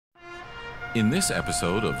In this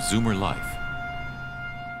episode of ZoomerLife.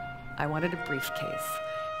 I wanted a briefcase.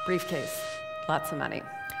 Briefcase, lots of money.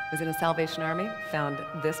 Was in a Salvation Army, found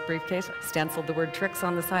this briefcase, stenciled the word tricks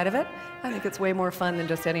on the side of it. I think it's way more fun than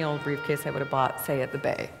just any old briefcase I would have bought, say, at the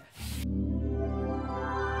Bay.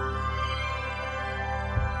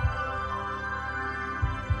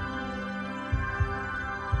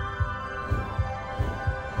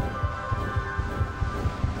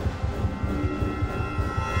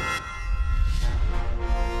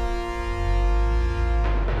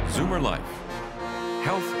 ZoomerLife.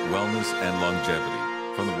 Health, wellness, and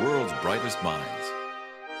longevity from the world's brightest minds.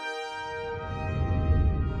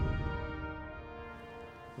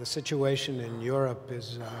 The situation in Europe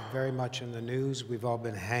is very much in the news. We've all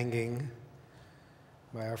been hanging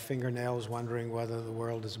by our fingernails, wondering whether the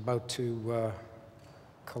world is about to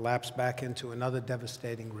collapse back into another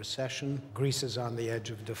devastating recession. Greece is on the edge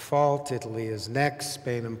of default. Italy is next.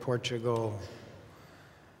 Spain and Portugal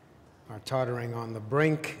are tottering on the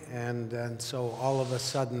brink. And so all of a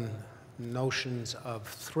sudden, notions of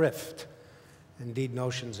thrift, indeed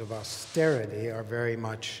notions of austerity, are very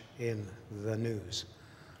much in the news.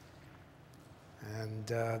 And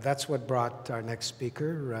that's what brought our next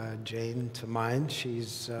speaker, Jane, to mind.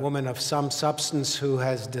 She's a woman of some substance who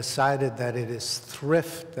has decided that it is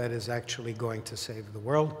thrift that is actually going to save the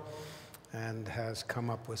world, and has come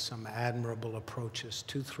up with some admirable approaches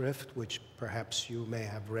to thrift, which perhaps you may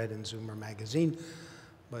have read in Zoomer magazine,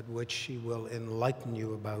 but which she will enlighten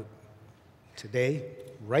you about today,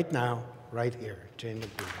 right now, right here. Jane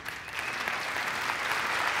MacDougall.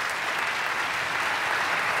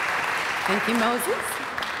 Thank you, Moses.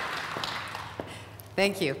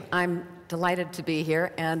 Thank you. I'm delighted to be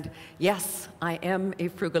here, and yes, I am a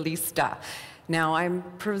frugalista. Now, I'm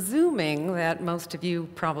presuming that most of you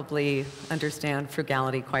probably understand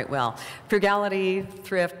frugality quite well. Frugality,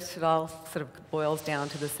 thrift, it all sort of boils down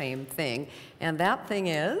to the same thing, and that thing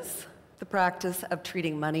is the practice of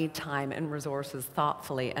treating money, time, and resources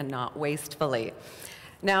thoughtfully and not wastefully.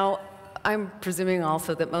 Now, I'm presuming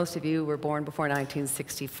also that most of you were born before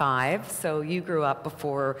 1965, so you grew up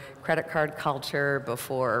before credit card culture,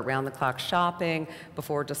 before round-the-clock shopping,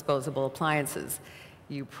 before disposable appliances.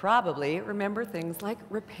 You probably remember things like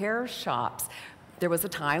repair shops. There was a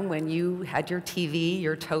time when you had your TV,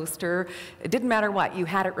 your toaster, it didn't matter what, you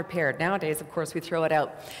had it repaired. Nowadays, of course, we throw it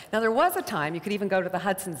out. Now, there was a time you could even go to the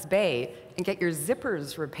Hudson's Bay and get your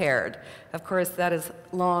zippers repaired. Of course, that is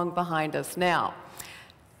long behind us now.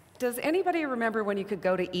 Does anybody remember when you could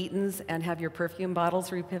go to Eaton's and have your perfume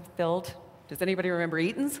bottles refilled? Does anybody remember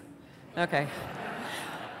Eaton's? Okay.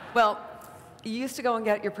 Well, you used to go and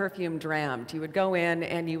get your perfume drammed. You would go in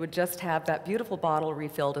and you would just have that beautiful bottle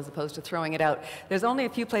refilled as opposed to throwing it out. There's only a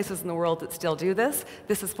few places in the world that still do this.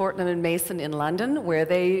 This is Fortnum & Mason in London, where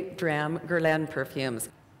they dram Guerlain perfumes.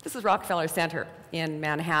 This is Rockefeller Center in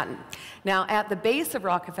Manhattan. Now, at the base of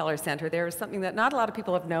Rockefeller Center, there is something that not a lot of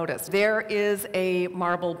people have noticed. There is a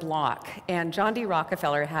marble block, and John D.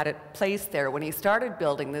 Rockefeller had it placed there when he started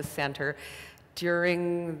building this center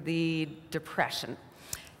during the Depression.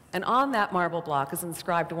 And on that marble block is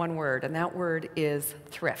inscribed one word, and that word is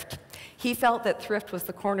thrift. He felt that thrift was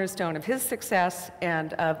the cornerstone of his success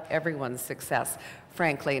and of everyone's success,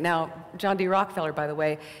 frankly. Now, John D. Rockefeller, by the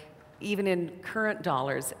way, even in current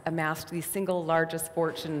dollars, amassed the single largest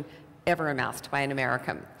fortune ever amassed by an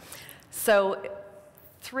American. So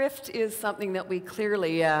thrift is something that we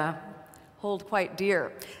clearly hold quite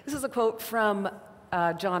dear. This is a quote from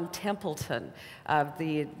John Templeton, of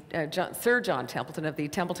the Sir John Templeton of the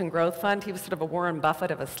Templeton Growth Fund. He was sort of a Warren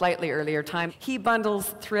Buffett of a slightly earlier time. He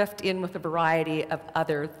bundles thrift in with a variety of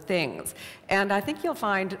other things. And I think you'll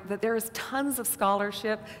find that there is tons of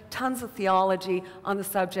scholarship, tons of theology on the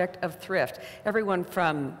subject of thrift. Everyone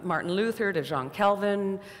from Martin Luther to Jean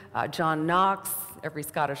Calvin, John Knox, every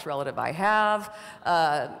Scottish relative I have,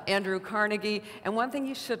 Andrew Carnegie. And one thing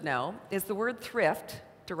you should know is the word thrift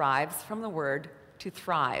derives from the word to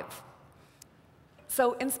thrive.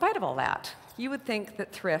 So in spite of all that, you would think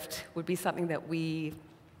that thrift would be something that we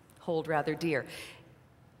hold rather dear.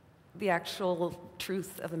 The actual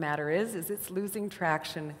truth of the matter is it's losing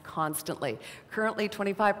traction constantly. Currently,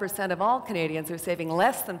 25% of all Canadians are saving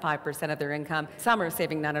less than 5% of their income. Some are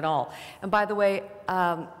saving none at all. And by the way,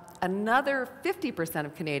 another 50%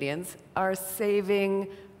 of Canadians are saving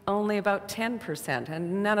only about 10%,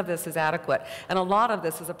 and none of this is adequate. And a lot of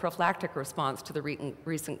this is a prophylactic response to the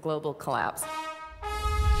recent global collapse.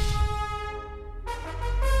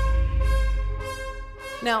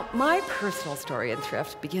 Now, my personal story in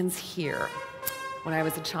thrift begins here, when I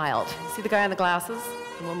was a child. See the guy in the glasses,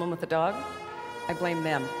 the woman with the dog? I blame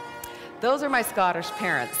them. Those are my Scottish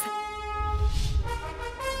parents.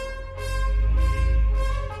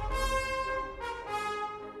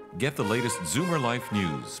 Get the latest ZoomerLife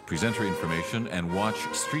news, presenter information, and watch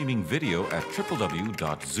streaming video at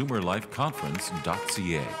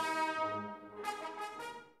www.ZoomerLifeConference.ca.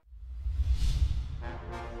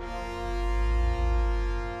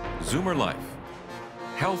 ZoomerLife.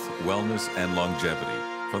 Health, wellness, and longevity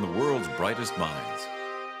from the world's brightest minds.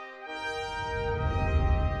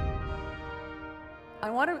 I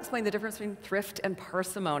want to explain the difference between thrift and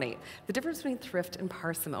parsimony. The difference between thrift and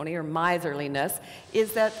parsimony, or miserliness,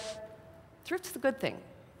 is that thrift is a good thing.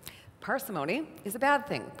 Parsimony is a bad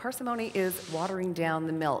thing. Parsimony is watering down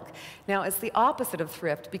the milk. Now, it's the opposite of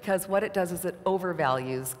thrift because what it does is it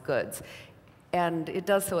overvalues goods. And it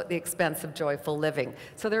does so at the expense of joyful living.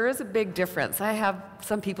 So there is a big difference. I have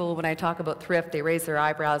some people, when I talk about thrift, they raise their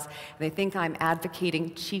eyebrows and they think I'm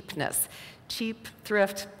advocating cheapness. Cheap,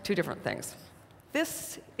 thrift, two different things.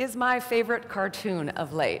 This is my favorite cartoon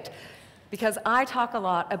of late because I talk a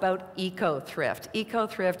lot about eco-thrift.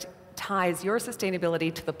 Eco-thrift ties your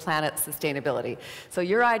sustainability to the planet's sustainability. So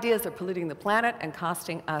your ideas are polluting the planet and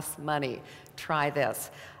costing us money. Try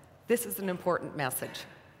this. This is an important message.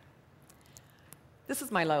 This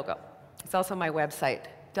is my logo. It's also my website,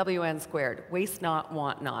 WN squared, waste not,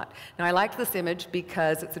 want not. Now I like this image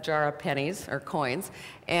because it's a jar of pennies or coins,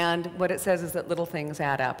 and what it says is that little things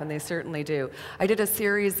add up, and they certainly do. I did a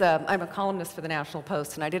series, I'm a columnist for the National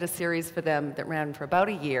Post, and I did a series for them that ran for about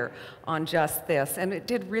a year on just this, and it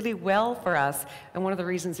did really well for us, and one of the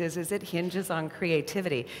reasons is it hinges on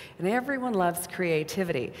creativity, and everyone loves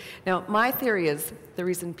creativity. Now my theory is the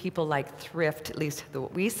reason people like thrift, at least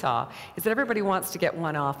what we saw, is that everybody wants to get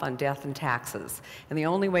one off on death and taxes, and the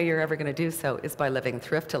only way you're ever going to do so is by living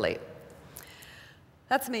thriftily.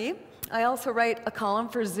 That's me. I also write a column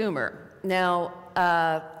for Zoomer. Now,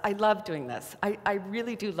 I love doing this. I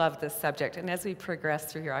really do love this subject, and as we progress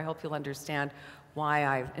through here, I hope you'll understand why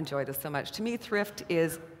I enjoy this so much. To me, thrift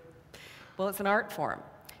is, well, it's an art form,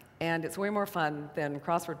 and it's way more fun than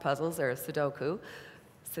crossword puzzles or Sudoku.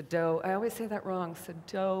 I always say that wrong.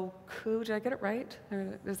 Sudoku, did I get it right?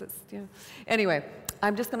 Or is it, yeah. Anyway,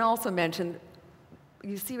 I'm just going to also mention,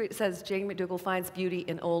 you see what it says, Jane MacDougall finds beauty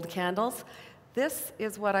in old candles? This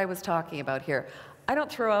is what I was talking about here. I don't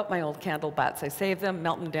throw out my old candle butts. I save them,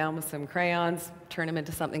 melt them down with some crayons, turn them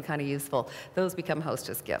into something kind of useful. Those become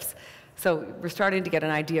hostess gifts. So we're starting to get an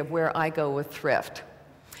idea of where I go with thrift.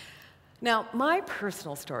 Now, my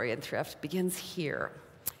personal story in thrift begins here.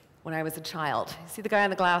 When I was a child. See the guy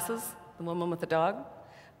in the glasses? The woman with the dog?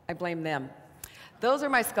 I blame them. Those are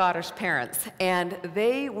my Scottish parents, and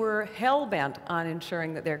they were hell-bent on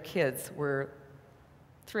ensuring that their kids were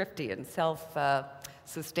thrifty and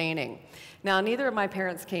self-sustaining. Now, neither of my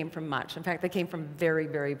parents came from much. In fact, they came from very,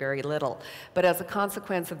 very, very little. But as a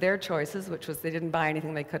consequence of their choices, which was they didn't buy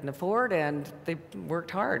anything they couldn't afford, and they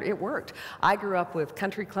worked hard, it worked. I grew up with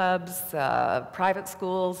country clubs, private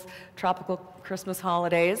schools, tropical Christmas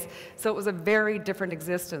holidays, so it was a very different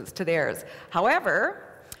existence to theirs. However,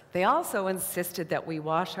 they also insisted that we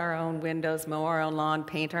wash our own windows, mow our own lawn,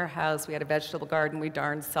 paint our house. We had a vegetable garden, we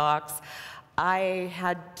darned socks. I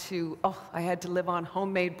had to live on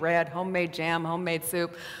homemade bread, homemade jam, homemade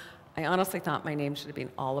soup. I honestly thought my name should have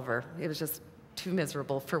been Oliver. It was just too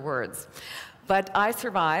miserable for words. But I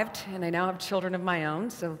survived, and I now have children of my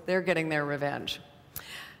own, so they're getting their revenge.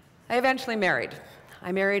 I eventually married.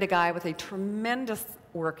 I married a guy with a tremendous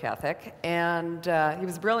work ethic, and he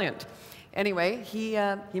was brilliant. Anyway, he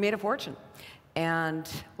made a fortune. And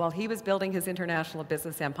while he was building his international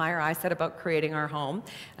business empire, I set about creating our home.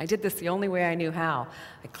 I did this the only way I knew how.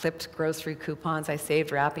 I clipped grocery coupons, I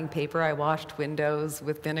saved wrapping paper, I washed windows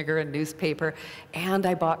with vinegar and newspaper, and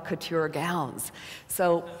I bought couture gowns.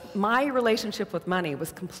 So my relationship with money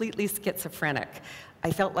was completely schizophrenic.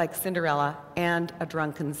 I felt like Cinderella and a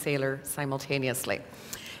drunken sailor simultaneously.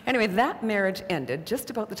 Anyway, that marriage ended just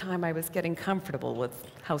about the time I was getting comfortable with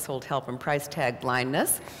household help and price tag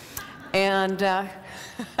blindness. And so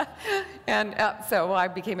I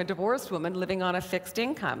became a divorced woman living on a fixed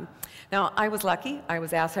income. Now, I was lucky, I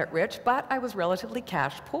was asset rich, but I was relatively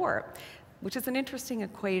cash poor, which is an interesting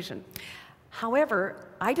equation. However,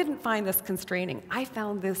 I didn't find this constraining. I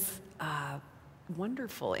found this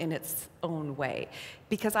wonderful in its own way,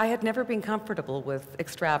 because I had never been comfortable with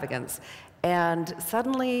extravagance. And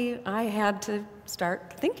suddenly, I had to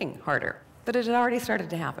start thinking harder. But it had already started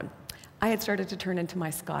to happen. I had started to turn into my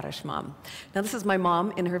Scottish mom. Now, this is my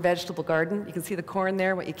mom in her vegetable garden. You can see the corn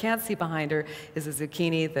there. What you can't see behind her is the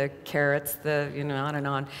zucchini, the carrots, on and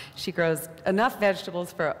on. She grows enough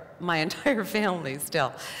vegetables for my entire family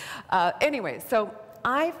still. Anyway, so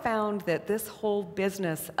I found that this whole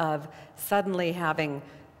business of suddenly having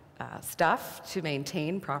stuff to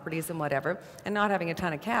maintain properties and whatever, and not having a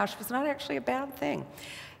ton of cash was not actually a bad thing.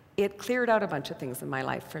 It cleared out a bunch of things in my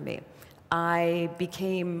life for me. I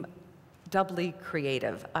became doubly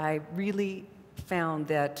creative. I really found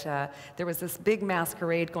that there was this big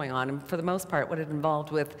masquerade going on, and for the most part, what it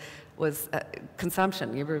involved was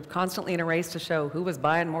consumption. You were constantly in a race to show who was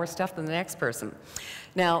buying more stuff than the next person.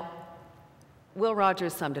 Now, Will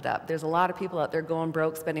Rogers summed it up. There's a lot of people out there going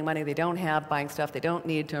broke, spending money they don't have, buying stuff they don't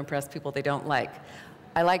need to impress people they don't like.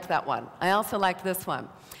 I liked that one. I also liked this one.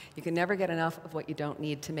 You can never get enough of what you don't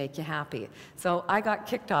need to make you happy. So I got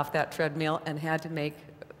kicked off that treadmill and had to make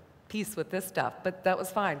peace with this stuff, but that was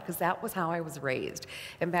fine, because that was how I was raised.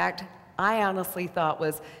 In fact, I honestly thought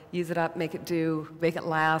was use it up, make it do, make it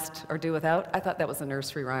last, or do without. I thought that was a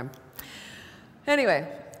nursery rhyme. Anyway,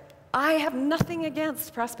 I have nothing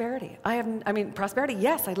against prosperity. I mean, prosperity,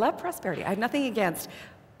 yes, I love prosperity. I have nothing against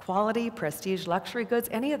quality, prestige, luxury goods,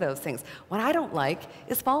 any of those things. What I don't like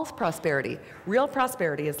is false prosperity. Real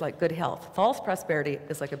prosperity is like good health. False prosperity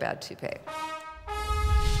is like a bad toupee.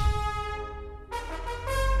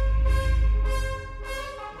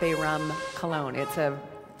 Bay Rum Cologne. It's a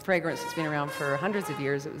fragrance that's been around for hundreds of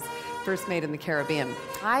years. It was first made in the Caribbean.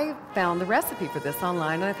 I found the recipe for this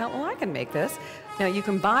online, and I thought, well, I can make this. Now, you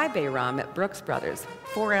can buy Bay Rum at Brooks Brothers.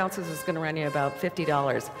 4 ounces is going to run you about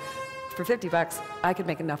 $50. For 50 bucks, I could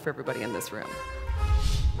make enough for everybody in this room.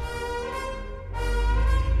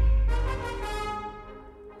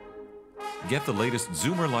 Get the latest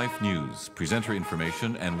ZoomerLife news, presenter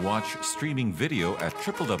information, and watch streaming video at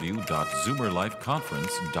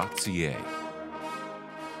www.ZoomerLifeConference.ca.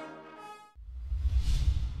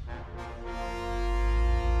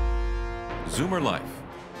 ZoomerLife.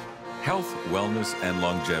 Health, wellness, and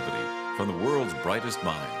longevity from the world's brightest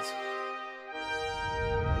minds.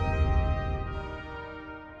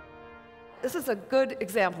 This is a good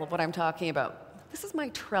example of what I'm talking about. This is my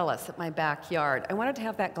trellis at my backyard. I wanted to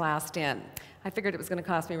have that glassed in. I figured it was going to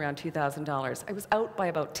cost me around $2,000. I was out by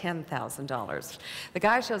about $10,000. The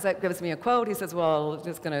guy shows up, gives me a quote. He says, well,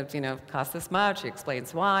 it's going to, cost this much. He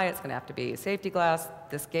explains why. It's going to have to be safety glass,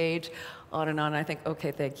 this gauge, on and on. I think,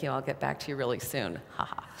 okay, thank you. I'll get back to you really soon.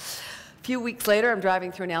 Haha. A few weeks later, I'm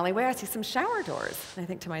driving through an alleyway. I see some shower doors. And I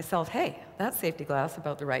think to myself, hey, that's safety glass,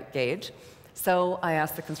 about the right gauge. So I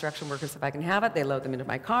ask the construction workers if I can have it. They load them into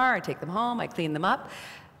my car. I take them home. I clean them up.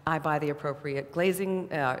 I buy the appropriate glazing,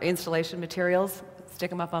 installation materials, stick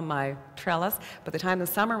them up on my trellis. By the time the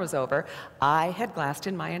summer was over, I had glassed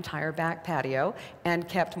in my entire back patio and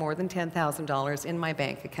kept more than $10,000 in my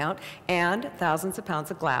bank account and thousands of pounds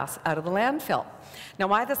of glass out of the landfill. Now,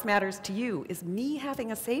 why this matters to you is me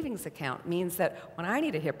having a savings account means that when I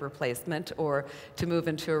need a hip replacement or to move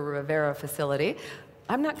into a Rivera facility,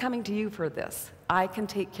 I'm not coming to you for this. I can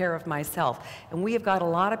take care of myself. And we have got a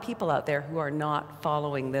lot of people out there who are not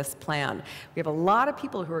following this plan. We have a lot of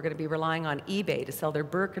people who are going to be relying on eBay to sell their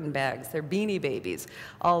Birkin bags, their Beanie Babies,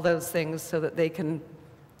 all those things so that they can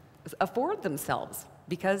afford themselves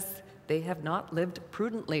because they have not lived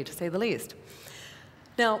prudently, to say the least.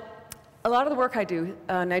 Now, a lot of the work I do,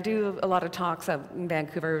 and I do a lot of talks out in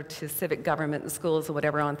Vancouver to civic government and schools or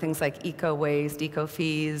whatever on things like eco-waste,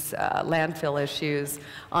 eco-fees, landfill issues,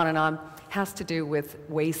 on and on, has to do with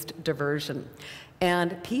waste diversion.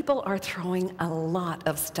 And people are throwing a lot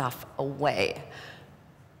of stuff away.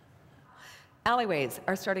 Alleyways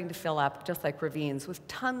are starting to fill up, just like ravines, with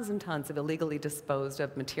tons and tons of illegally disposed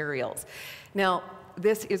of materials. Now,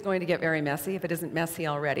 this is going to get very messy if it isn't messy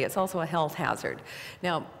already. It's also a health hazard.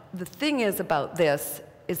 Now, the thing is about this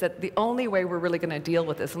is that the only way we're really going to deal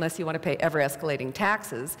with this, unless you want to pay ever-escalating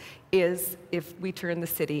taxes, is if we turn the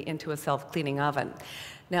city into a self-cleaning oven.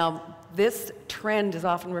 Now, this trend is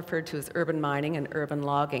often referred to as urban mining and urban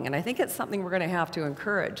logging, and I think it's something we're going to have to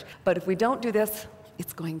encourage. But if we don't do this,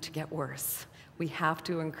 it's going to get worse. We have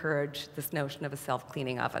to encourage this notion of a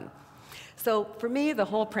self-cleaning oven. So for me, the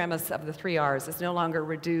whole premise of the 3 Rs is no longer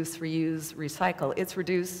reduce, reuse, recycle. It's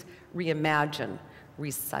reduce, reimagine,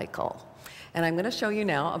 recycle. And I'm going to show you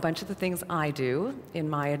now a bunch of the things I do in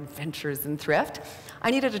my adventures in thrift. I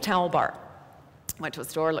needed a towel bar. Went to a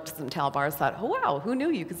store, looked at some towel bars, thought, oh wow, who knew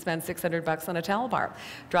you could spend 600 bucks on a towel bar?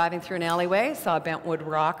 Driving through an alleyway, saw a bentwood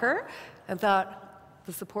rocker, and thought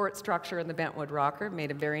the support structure in the bentwood rocker made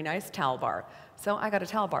a very nice towel bar. So I got a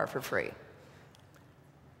towel bar for free.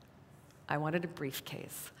 I wanted a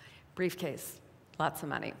briefcase. Briefcase, lots of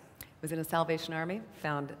money. Was in a Salvation Army,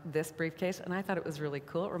 found this briefcase, and I thought it was really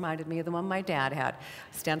cool. It reminded me of the one my dad had.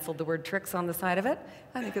 Stenciled the word tricks on the side of it.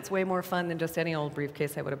 I think it's way more fun than just any old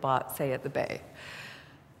briefcase I would have bought, say, at the Bay.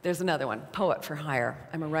 There's another one, Poet for Hire.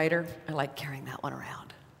 I'm a writer. I like carrying that one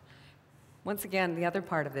around. Once again, the other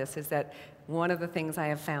part of this is that one of the things I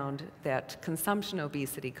have found that consumption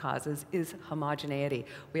obesity causes is homogeneity.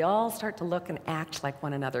 We all start to look and act like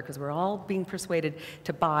one another because we're all being persuaded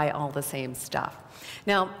to buy all the same stuff.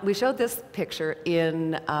 Now, we showed this picture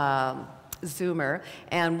in Zoomer,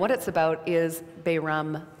 and what it's about is Bay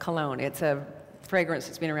Rum cologne. It's a fragrance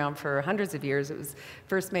that's been around for hundreds of years. It was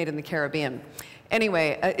first made in the Caribbean.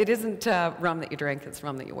 Anyway, it isn't rum that you drink, it's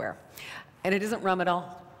rum that you wear. And it isn't rum at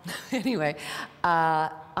all. Anyway,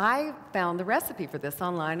 I found the recipe for this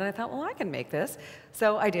online, and I thought, well, I can make this.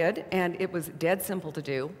 So I did, and it was dead simple to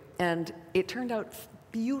do, and it turned out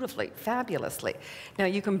beautifully, fabulously. Now,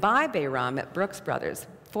 you can buy Bay Rum at Brooks Brothers.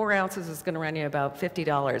 4 ounces is going to run you about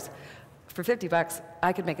 $50. For $50,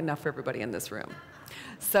 I could make enough for everybody in this room.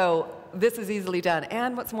 So this is easily done.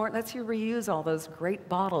 And what's more, it lets you reuse all those great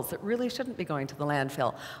bottles that really shouldn't be going to the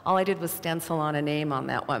landfill. All I did was stencil on a name on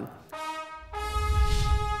that one.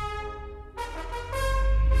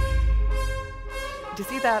 Do you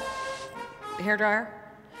see that hairdryer?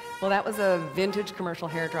 Well, that was a vintage commercial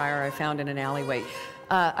hairdryer I found in an alleyway.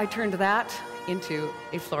 I turned that into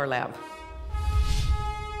a floor lamp.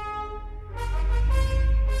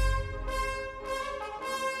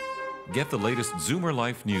 Get the latest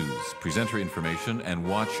ZoomerLife news, presenter information, and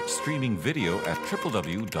watch streaming video at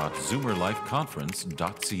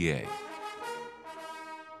www.ZoomerLifeConference.ca.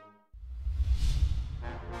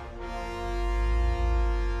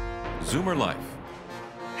 ZoomerLife.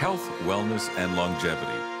 Health, wellness, and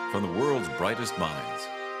longevity from the world's brightest minds.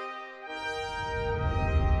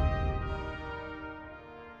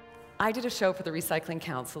 I did a show for the Recycling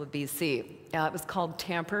Council of BC. It was called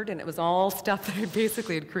Tampered, and it was all stuff that I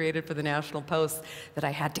basically had created for the National Post that I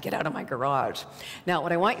had to get out of my garage. Now,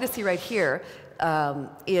 what I want you to see right here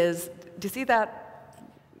is, do you see that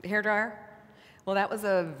hairdryer? Well, that was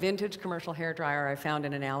a vintage commercial hairdryer I found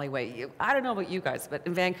in an alleyway. I don't know about you guys, but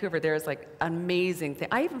in Vancouver, there's like amazing thing.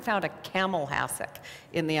 I even found a camel hassock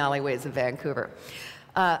in the alleyways of Vancouver.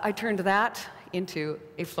 I turned that into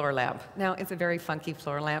a floor lamp. Now, it's a very funky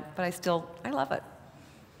floor lamp, but I love it.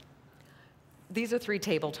 These are 3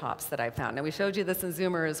 tabletops that I found. Now, we showed you this in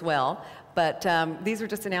Zoomer as well, but these are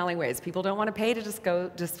just in alleyways. People don't want to pay to just go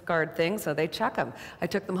discard things, so they chuck them. I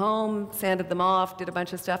took them home, sanded them off, did a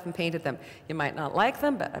bunch of stuff, and painted them. You might not like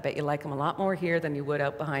them, but I bet you like them a lot more here than you would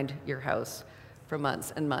out behind your house for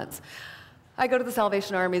months and months. I go to the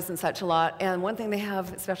Salvation Armies and such a lot, and one thing they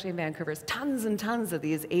have, especially in Vancouver, is tons and tons of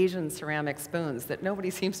these Asian ceramic spoons that nobody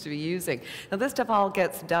seems to be using. Now, this stuff all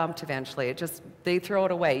gets dumped eventually. They throw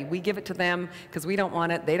it away. We give it to them because we don't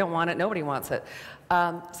want it, they don't want it, nobody wants it.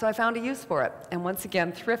 So I found a use for it. And once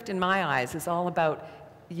again, thrift in my eyes is all about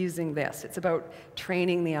using this. It's about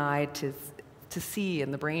training the eye to see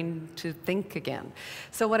and the brain to think again.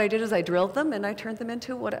 So what I did is I drilled them and I turned them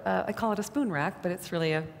into what I call it a spoon rack, but it's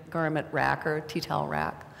really a garment rack or a tea towel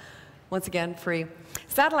rack. Once again, free.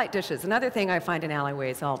 Satellite dishes, another thing I find in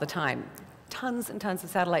alleyways all the time. Tons and tons of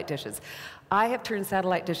satellite dishes. I have turned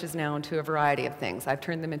satellite dishes now into a variety of things. I've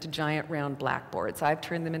turned them into giant round blackboards. I've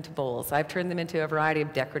turned them into bowls. I've turned them into a variety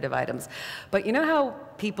of decorative items. But you know how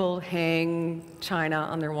people hang china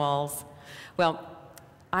on their walls? Well,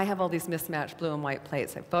 I have all these mismatched blue and white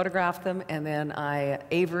plates. I photographed them, and then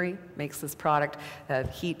Avery makes this product, a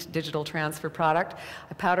heat digital transfer product.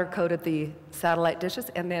 I powder coated the satellite dishes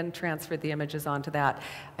and then transferred the images onto that.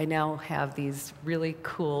 I now have these really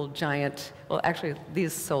cool giant, well, actually,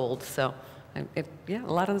 these sold, so yeah, a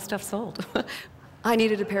lot of the stuff sold. I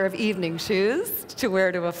needed a pair of evening shoes to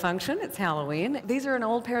wear to a function. It's Halloween. These are an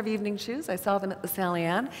old pair of evening shoes. I saw them at the Sally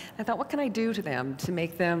Ann. I thought, what can I do to them to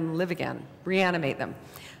make them live again, reanimate them?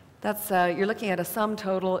 That's, you're looking at a sum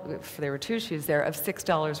total, if there were 2 shoes there, of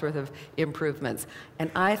 $6 worth of improvements.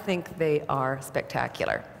 And I think they are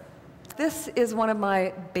spectacular. This is one of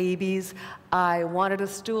my babies. I wanted a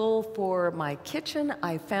stool for my kitchen.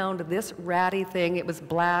 I found this ratty thing. It was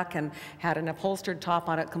black and had an upholstered top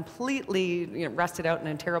on it, completely rusted out and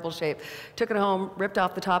in terrible shape. Took it home, ripped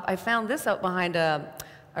off the top. I found this out behind a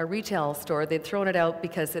retail store. They'd thrown it out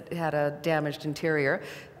because it had a damaged interior.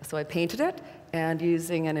 So I painted it, and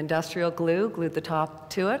using an industrial glue, glued the top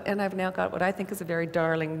to it, and I've now got what I think is a very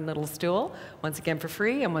darling little stool, once again for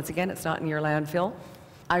free, and once again, it's not in your landfill.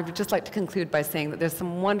 I would just like to conclude by saying that there's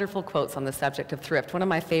some wonderful quotes on the subject of thrift. One of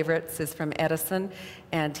my favorites is from Edison,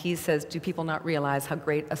 and he says, "Do people not realize how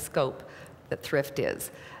great a scope that thrift is?"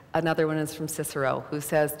 Another one is from Cicero, who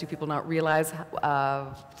says, "Do people not realize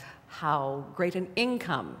how great an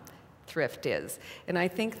income thrift is. And I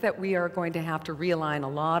think that we are going to have to realign a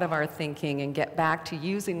lot of our thinking and get back to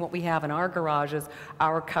using what we have in our garages,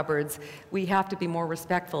 our cupboards. We have to be more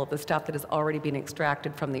respectful of the stuff that has already been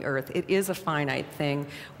extracted from the earth. It is a finite thing.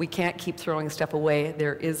 We can't keep throwing stuff away.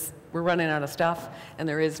 We're running out of stuff, and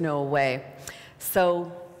there is no way.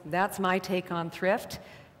 So that's my take on thrift.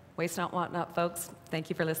 Waste not, want not, folks. Thank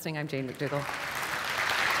you for listening. I'm Jane MacDougall.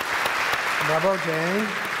 Bravo, Jane.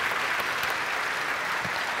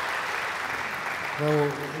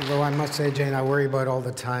 Though I must say, Jane, I worry about all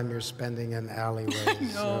the time you're spending in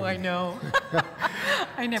alleyways. I know.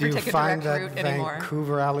 I never take a direct route anymore. Do you find that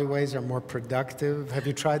Vancouver alleyways are more productive? Have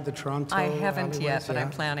you tried the Toronto I haven't alleyways? Yet, but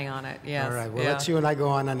I'm planning on it, yes. All right, well, let's you and I go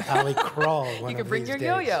on an alley crawl one of these days. You can bring your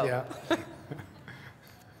yo-yo. Yeah.